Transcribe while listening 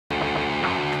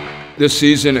This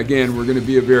season, again, we're going to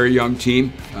be a very young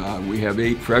team. We have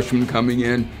 8 freshmen coming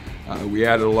in. We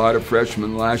added a lot of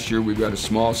freshmen last year. We've got a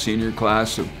small senior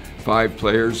class of 5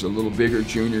 players, a little bigger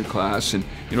junior class, and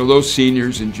those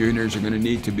seniors and juniors are going to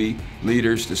need to be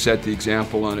leaders to set the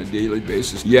example on a daily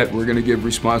basis. Yet we're going to give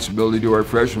responsibility to our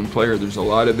freshman player. There's a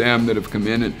lot of them that have come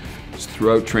in and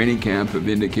throughout training camp have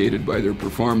indicated by their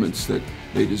performance that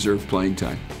they deserve playing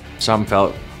time. Some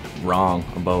felt wrong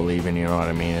about leaving, you know what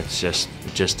I mean? It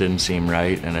just didn't seem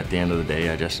right, and at the end of the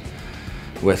day,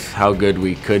 with how good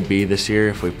we could be this year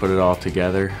if we put it all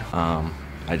together,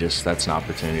 that's an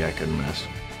opportunity I couldn't miss.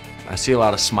 I see a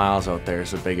lot of smiles out there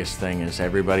is the biggest thing, is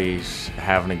everybody's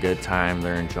having a good time,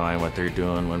 they're enjoying what they're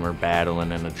doing. When we're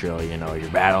battling in a drill, you're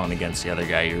battling against the other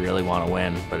guy, you really want to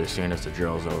win, but as soon as the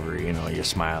drill's over, you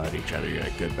smile at each other, you're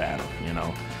like, good battle,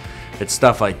 It's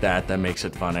stuff like that that makes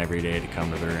it fun every day to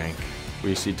come to the rink.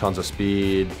 We see tons of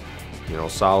speed,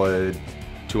 solid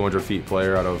 200 feet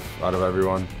player out of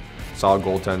everyone, solid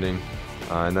goaltending,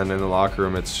 and then in the locker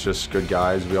room it's just good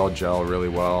guys. We all gel really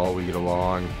well. We get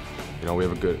along. We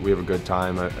have a good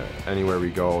time anywhere we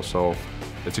go. So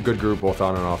it's a good group both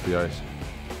on and off the ice.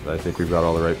 I think we've got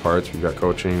all the right parts. We've got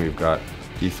coaching. We've got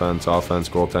defense, offense,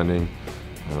 goaltending.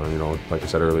 Like I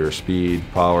said earlier, speed,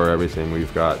 power, everything.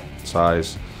 We've got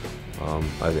size.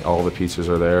 I think all the pieces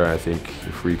are there. I think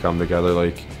if we come together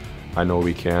like I know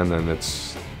we can, then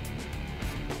it's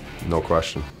no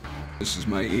question. This is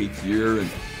my 8th year, and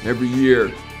every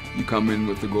year you come in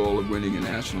with the goal of winning a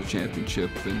national championship.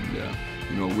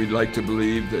 And we'd like to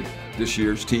believe that this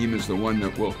year's team is the one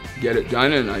that will get it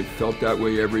done, and I felt that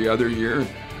way every other year.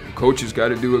 The coach has got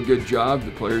to do a good job.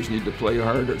 The players need to play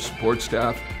hard. Our support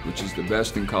staff, which is the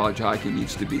best in college hockey,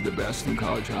 needs to be the best in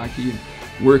college hockey. And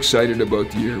we're excited about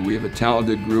the year. We have a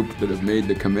talented group that have made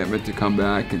the commitment to come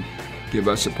back and give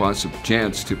us a possible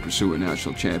chance to pursue a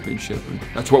national championship. And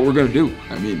that's what we're going to do.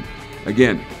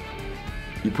 Again,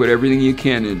 you put everything you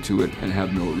can into it and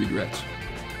have no regrets.